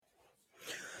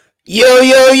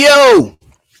Yo.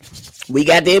 We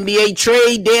got the NBA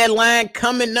trade deadline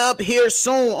coming up here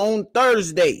soon on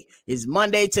Thursday. It's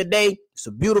Monday today. It's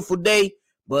a beautiful day.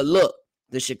 But look,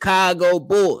 the Chicago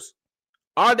Bulls,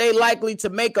 are they likely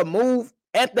to make a move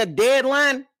at the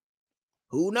deadline?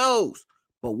 Who knows?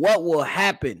 But what will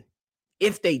happen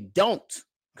if they don't?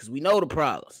 Because we know the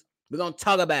problems. We're going to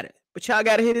talk about it. But y'all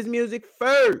got to hear this music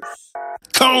first.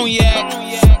 Cognac.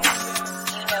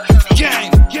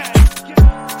 Gang.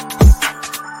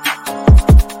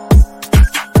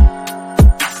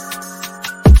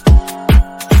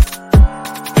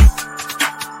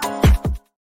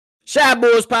 Shy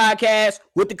Boys Podcast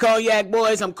with the Cognac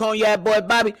Boys. I'm Cognac Boy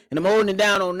Bobby, and I'm holding it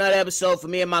down on another episode for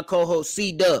me and my co-host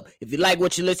C-Dub. If you like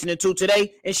what you're listening to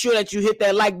today, ensure that you hit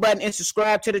that like button and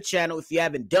subscribe to the channel if you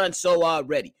haven't done so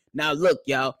already. Now, look,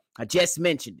 y'all, I just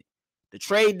mentioned it. The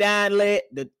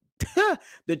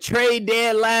trade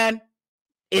deadline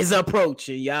is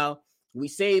approaching, y'all. We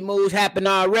see moves happen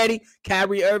already.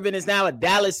 Kyrie Irving is now a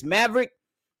Dallas Maverick,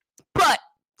 but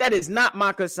that is not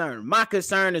my concern. My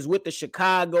concern is with the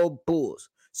Chicago Bulls.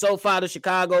 So far, the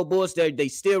Chicago Bulls, they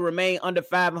still remain under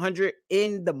 500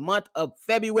 in the month of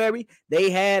February. They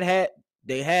have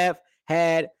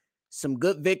had some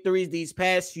good victories these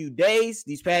past few days,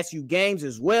 these past few games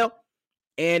as well.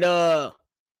 And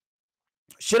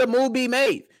should a move be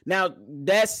made? Now,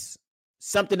 that's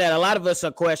something that a lot of us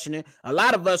are questioning. A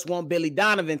lot of us want Billy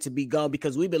Donovan to be gone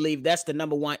because we believe that's the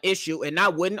number one issue. And I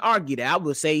wouldn't argue that. I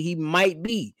would say he might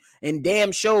be. And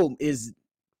damn sure is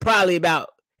probably about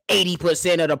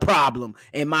 80% of the problem,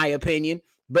 in my opinion.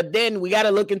 But then we got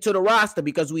to look into the roster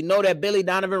because we know that Billy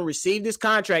Donovan received his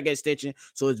contract extension.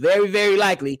 So it's very, very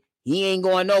likely he ain't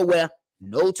going nowhere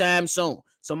no time soon.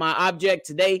 So my objective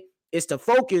today is to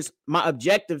focus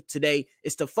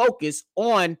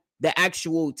on the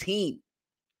actual team.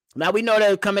 Now we know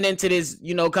that coming into this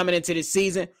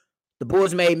season, the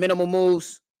Bulls made minimal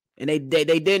moves and they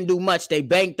didn't do much. They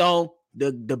banked on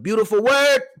the beautiful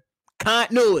word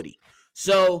continuity.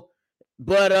 So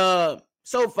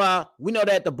far we know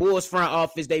that the Bulls front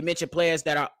office, they mentioned players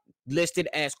that are listed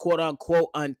as quote unquote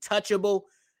untouchable.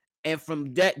 And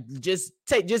from that, just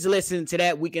listen to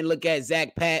that. We can look at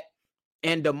Zach Pat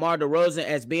and DeMar DeRozan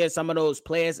as being some of those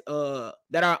players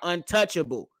that are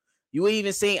untouchable. You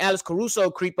even seen Alex Caruso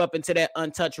creep up into that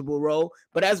untouchable role.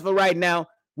 But as for right now,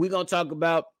 we're going to talk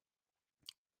about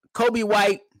Coby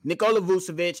White, Nikola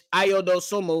Vucevic, Ayo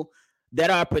Dosunmu that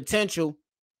are potential,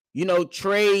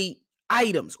 trade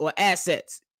items or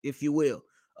assets, if you will.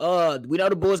 We know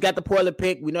the Bulls got the Portland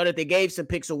pick. We know that they gave some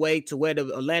picks away to where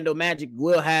the Orlando Magic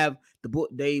will have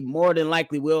they more than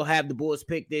likely will have the Bulls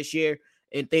pick this year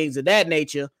and things of that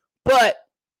nature. But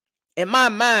in my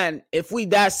mind, if we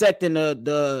dissecting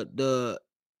the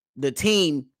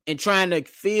team and trying to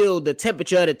feel the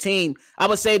temperature of the team, I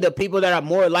would say the people that are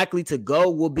more likely to go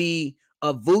will be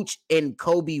Vooch and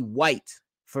Coby White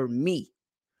for me.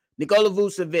 Nikola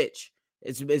Vucevic,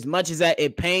 as much as that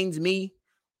it pains me,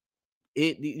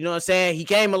 you know what I'm saying? He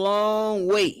came a long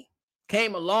way.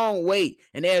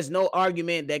 And there's no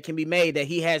argument that can be made that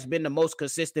he has been the most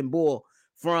consistent Bull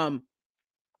from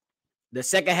the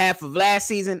second half of last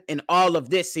season and all of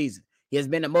this season. He has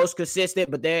been the most consistent,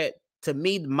 but to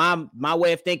me, my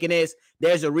way of thinking is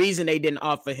there's a reason they didn't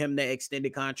offer him the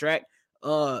extended contract.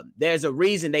 There's a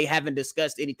reason they haven't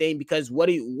discussed anything because what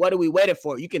are we waiting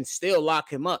for? You can still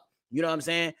lock him up. You know what I'm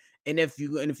saying? And if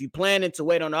you planning to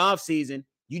wait on the offseason,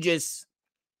 you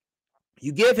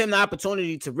give him the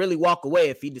opportunity to really walk away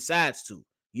if he decides to.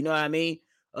 You know what I mean?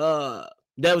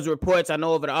 There was reports I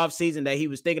know over the offseason that he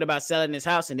was thinking about selling his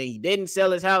house and then he didn't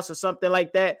sell his house or something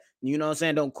like that. You know what I'm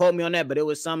saying? Don't quote me on that, but it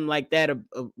was something like that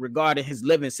regarding his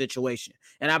living situation.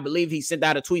 And I believe he sent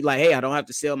out a tweet like, hey, I don't have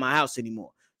to sell my house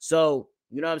anymore. So,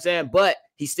 you know what I'm saying? But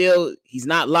he's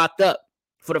not locked up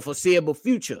for the foreseeable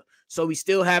future. So we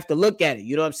still have to look at it.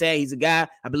 You know what I'm saying? He's a guy,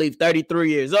 I believe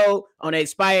 33 years old on an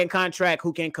expiring contract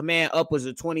who can command upwards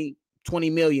of 20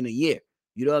 million a year.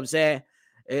 You know what I'm saying?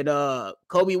 And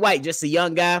Coby White, just a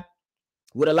young guy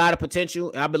with a lot of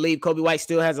potential. I believe Coby White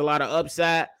still has a lot of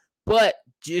upside, but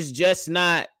just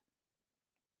not.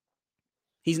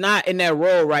 He's not in that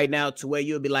role right now to where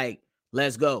you'll be like,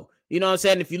 let's go. You know what I'm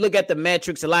saying? If you look at the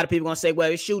metrics, a lot of people are going to say,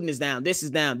 well, his shooting is down. This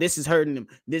is hurting him.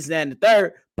 This, that, and the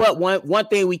third. But one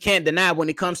thing we can't deny when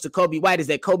it comes to Coby White is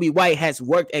that Coby White has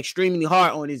worked extremely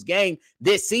hard on his game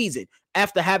this season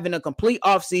after having a complete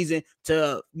offseason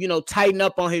to, tighten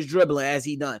up on his dribbling as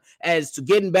he done, as to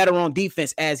getting better on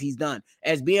defense as he's done,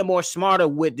 as being more smarter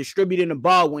with distributing the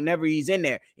ball whenever he's in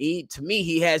there. To me,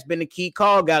 he has been a key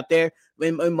cog out there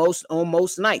on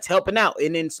most nights, helping out.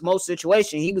 And in most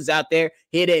situations, he was out there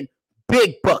hitting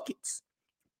big buckets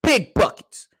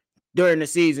during the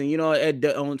season,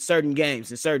 on certain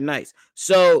games and certain nights.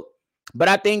 So, but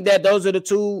I think that those are the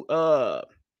two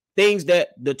things that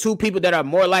the two people that are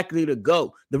more likely to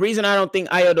go. The reason I don't think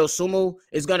Ayo Dosunmu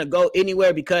is going to go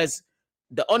anywhere, because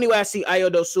the only way I see Ayo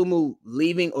Dosunmu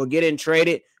leaving or getting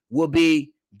traded will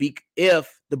be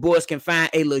if the Bulls can find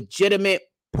a legitimate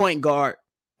point guard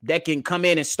that can come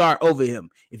in and start over him.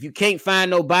 If you can't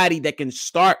find nobody that can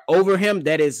start over him,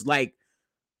 that is like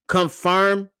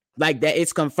confirmed, like that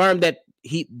it's confirmed that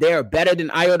they're better than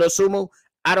Ayo Dosunmu,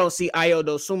 I don't see Ayo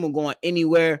Dosunmu going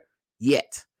anywhere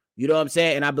yet. You know what I'm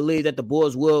saying? And I believe that the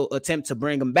Bulls will attempt to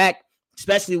bring him back,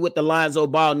 especially with the Lonzo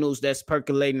Ball news that's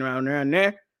percolating around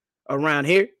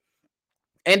here.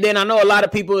 And then I know a lot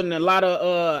of people and a lot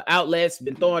of outlets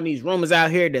been throwing these rumors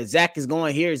out here that Zach is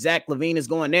going here, Zach LaVine is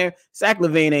going there. Zach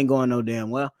LaVine ain't going no damn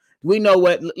well. We know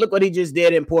look what he just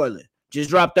did in Portland. Just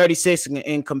dropped 36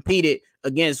 and competed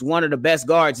against one of the best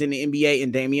guards in the NBA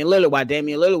in Damian Lillard, while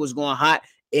Damian Lillard was going hot,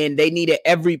 and they needed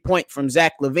every point from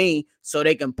Zach LaVine so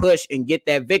they can push and get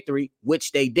that victory,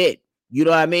 which they did. You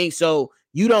know what I mean? So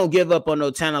you don't give up on no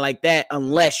talent like that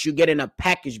unless you're getting a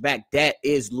package back that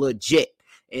is legit.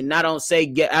 And I don't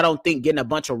think getting a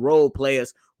bunch of role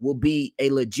players will be a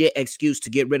legit excuse to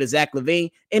get rid of Zach LaVine.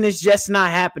 And it's just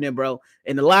not happening, bro.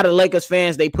 And a lot of Lakers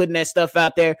fans, they putting that stuff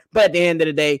out there. But at the end of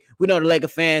the day, we know the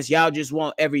Lakers fans, y'all just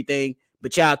want everything,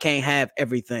 but y'all can't have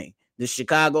everything. The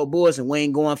Chicago Bulls, and we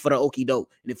ain't going for the okie doke.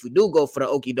 And if we do go for the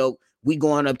okie doke, we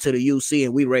going up to the UC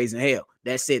and we raising hell.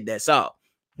 That's it. That's all.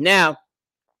 Now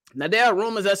there are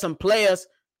rumors of some players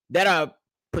that are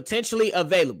potentially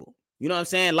available. You know what I'm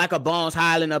saying? Like a Bones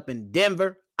Highland up in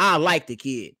Denver. I like the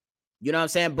kid. You know what I'm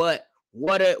saying? But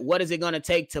what is it going to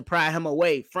take to pry him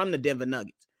away from the Denver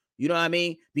Nuggets? You know what I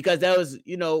mean? Because that was,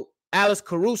 Alex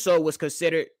Caruso was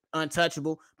considered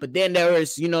untouchable. But then there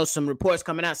is, some reports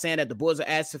coming out saying that the Bulls are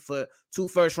asking for 2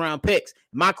 first-round picks.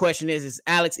 My question is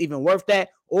Alex even worth that?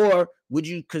 Or would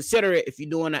you consider it if you're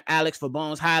doing an Alex for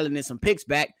Bones Highland and some picks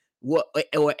back, or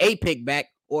a pick back,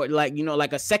 or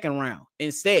like a second round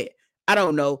instead? I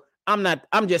don't know.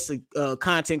 I'm just a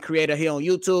content creator here on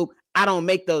YouTube. I don't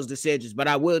make those decisions, but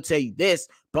I will tell you this: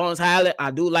 Bones Highland,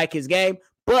 I do like his game,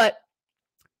 but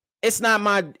it's not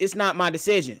my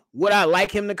decision. Would I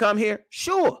like him to come here?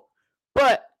 Sure,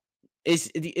 but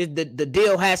the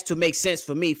deal has to make sense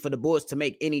for me, for the Bulls to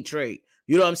make any trade.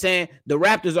 You know what I'm saying? The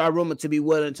Raptors are rumored to be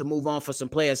willing to move on for some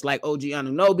players like OG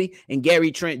Anunoby and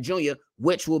Gary Trent Jr.,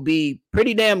 which will be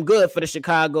pretty damn good for the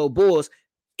Chicago Bulls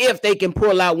if they can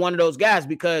pull out one of those guys,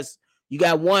 because you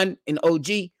got one in OG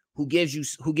who gives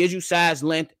you size,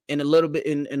 length, and a little bit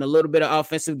in a little bit of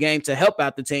offensive game to help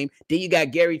out the team. Then you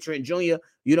got Gary Trent Jr.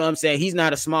 You know what I'm saying? He's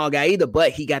not a small guy either,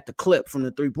 but he got the clip from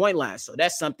the 3-point line. So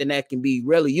that's something that can be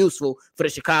really useful for the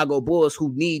Chicago Bulls,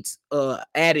 who needs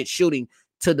added shooting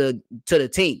to the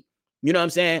team. You know what I'm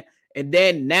saying? And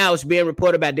then now it's being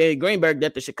reported by Danny Greenberg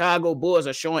that the Chicago Bulls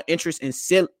are showing interest in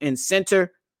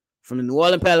center from the New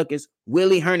Orleans Pelicans,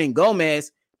 Willie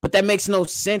Hernangomez. But that makes no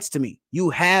sense to me. You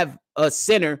have a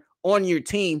center on your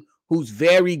team who's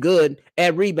very good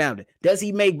at rebounding. Does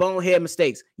he make bonehead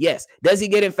mistakes? Yes. Does he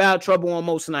get in foul trouble on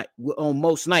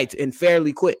most nights and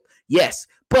fairly quick? Yes.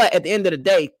 But at the end of the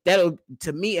day,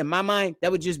 to me, in my mind,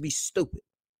 that would just be stupid.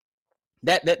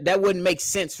 That wouldn't make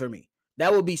sense for me.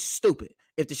 That would be stupid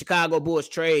if the Chicago Bulls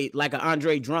trade like an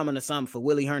Andre Drummond or something for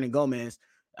Willie Hernangomez.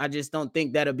 I just don't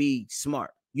think that'll be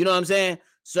smart. You know what I'm saying?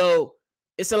 So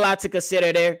it's a lot to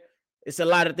consider there. It's a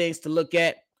lot of things to look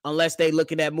at, unless they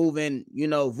looking at moving,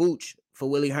 Vooch for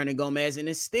Willie Hernangomez, and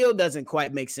it still doesn't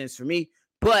quite make sense for me.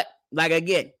 But like,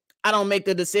 again, I don't make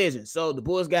the decision. So the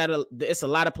Bulls it's a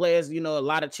lot of players, a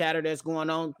lot of chatter that's going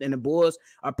on, and the Bulls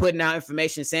are putting out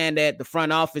information saying that the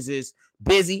front office is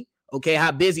busy. Okay,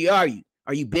 how busy are you?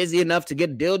 Are you busy enough to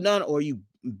get a deal done, or are you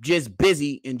just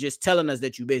busy and just telling us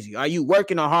that you're busy? Are you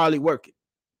working or hardly working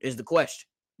is the question.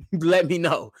 Let me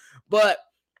know. But,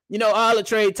 all the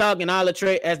trade talk and all the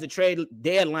trade, as the trade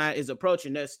deadline is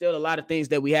approaching, there's still a lot of things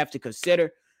that we have to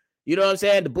consider. You know what I'm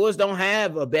saying? The Bulls don't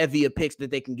have a bevy of picks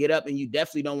that they can get up, and you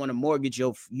definitely don't want to mortgage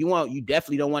you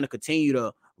definitely don't want to continue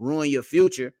to ruin your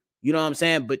future. You know what I'm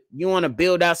saying? But you want to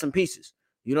build out some pieces.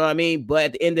 You know what I mean? But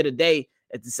at the end of the day,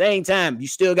 at the same time, you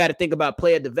still got to think about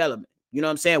player development. You know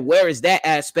what I'm saying? Where is that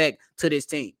aspect to this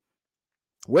team?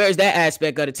 Where is that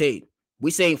aspect of the team?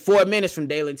 We seen 4 minutes from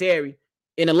Dalen Terry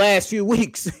in the last few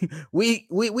weeks. we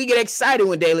get excited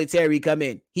when Dalen Terry come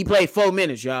in. He played 4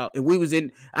 minutes, y'all.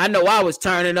 And I know I was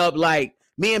turning up like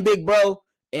me and Big Bro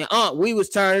and Aunt, we was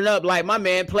turning up like my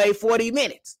man played 40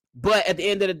 minutes. But at the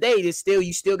end of the day,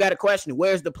 you still got to question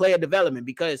where's the player development,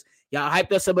 because y'all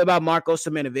hyped us up about Marko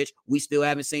Simonovic. We still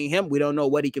haven't seen him. We don't know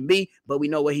what he can be, but we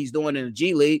know what he's doing in the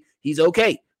G League. He's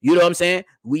okay. You know what I'm saying?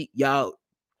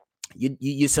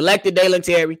 You selected Dalen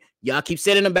Terry. Y'all keep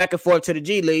sending him back and forth to the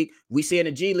G League. We see in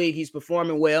the G League he's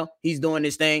performing well. He's doing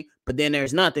this thing, but then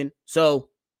there's nothing. So,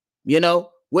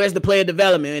 where's the player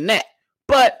development in that?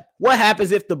 But what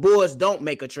happens if the Bulls don't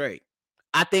make a trade?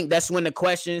 I think that's when the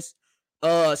questions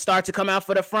start to come out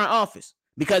for the front office,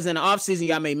 because in the offseason,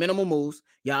 y'all made minimal moves.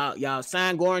 Y'all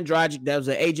signed Goran Dragic. That was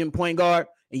an agent point guard,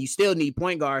 and you still need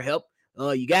point guard help.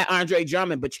 You got Andre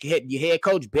Drummond, but your head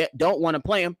coach don't want to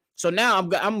play him. So now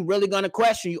I'm really going to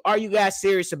question you. Are you guys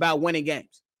serious about winning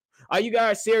games? Are you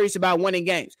guys serious about winning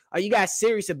games? Are you guys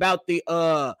serious about the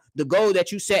goal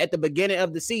that you set at the beginning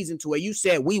of the season, to where you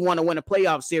said we want to win a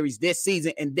playoff series this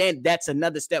season, and then that's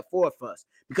another step forward for us?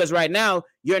 Because right now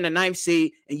you're in the 9th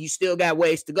seed and you still got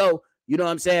ways to go. You know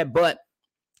what I'm saying? But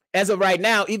as of right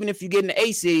now, even if you get in the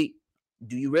 8th seed,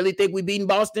 do you really think we beating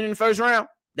Boston in the first round?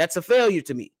 That's a failure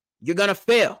to me. You're going to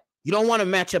fail. You don't want to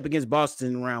match up against Boston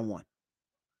in round 1.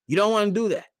 You don't want to do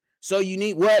that. So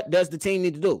what does the team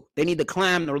need to do? They need to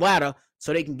climb the ladder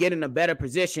so they can get in a better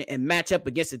position and match up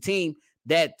against a team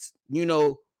that's,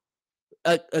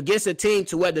 against a team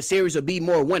to where the series will be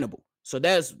more winnable. So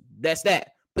that's that.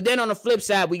 But then on the flip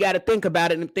side, we got to think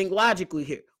about it and think logically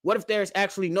here. What if there's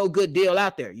actually no good deal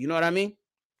out there? You know what I mean?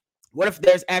 What if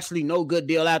there's actually no good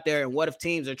deal out there? And what if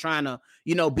teams are trying to,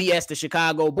 BS the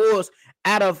Chicago Bulls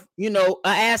out of, an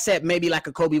asset maybe like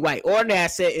a Kobe White, or an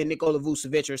asset in Nikola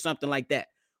Vucevic or something like that?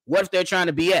 What if they're trying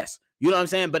to BS? You know what I'm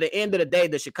saying? But at the end of the day,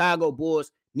 the Chicago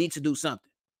Bulls need to do something.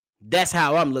 That's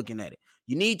how I'm looking at it.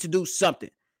 You need to do something.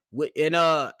 And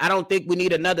I don't think we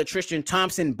need another Tristan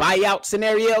Thompson buyout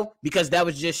scenario, because that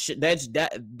was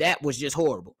just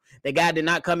horrible. The guy did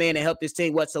not come in and help this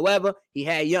team whatsoever. He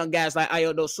had young guys like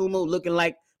Ayo Dosunmu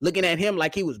looking at him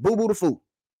like he was Boo Boo the Fool.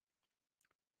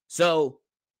 So,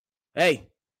 hey,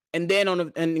 and then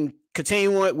and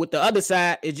continuing with the other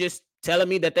side, it's just telling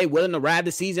me that they're willing to ride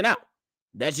the season out.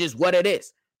 That's just what it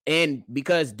is. And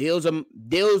because deals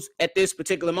at this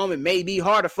particular moment may be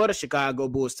harder for the Chicago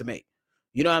Bulls to make.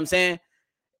 You know what I'm saying?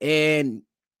 And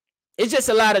it's just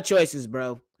a lot of choices,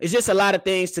 bro. It's just a lot of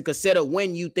things to consider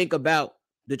when you think about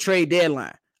the trade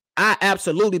deadline. I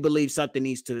absolutely believe something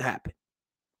needs to happen.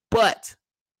 But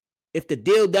if the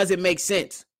deal doesn't make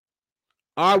sense,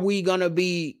 are we going to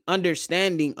be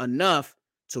understanding enough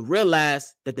to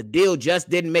realize that the deal just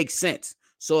didn't make sense?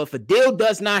 So if a deal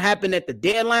does not happen at the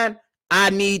deadline, I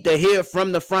need to hear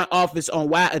from the front office on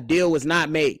why a deal was not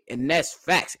made. And that's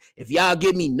facts. If y'all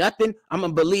give me nothing, I'm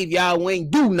going to believe y'all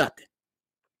ain't do nothing.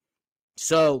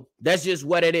 So that's just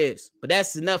what it is. But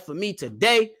that's enough for me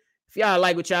today. If y'all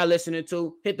like what y'all listening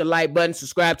to, hit the like button,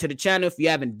 subscribe to the channel if you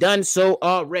haven't done so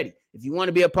already. If you want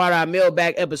to be a part of our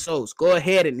mailbag episodes, go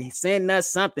ahead and send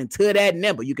us something to that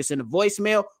number. You can send a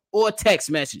voicemail or text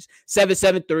message,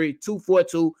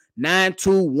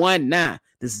 773-242-9219.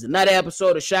 This is another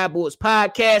episode of Shy Bulls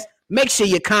Podcast. Make sure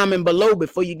you comment below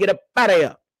before you get up out of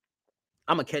here.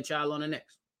 I'm going to catch y'all on the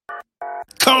next.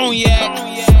 Cognac.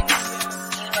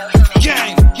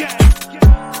 Gang.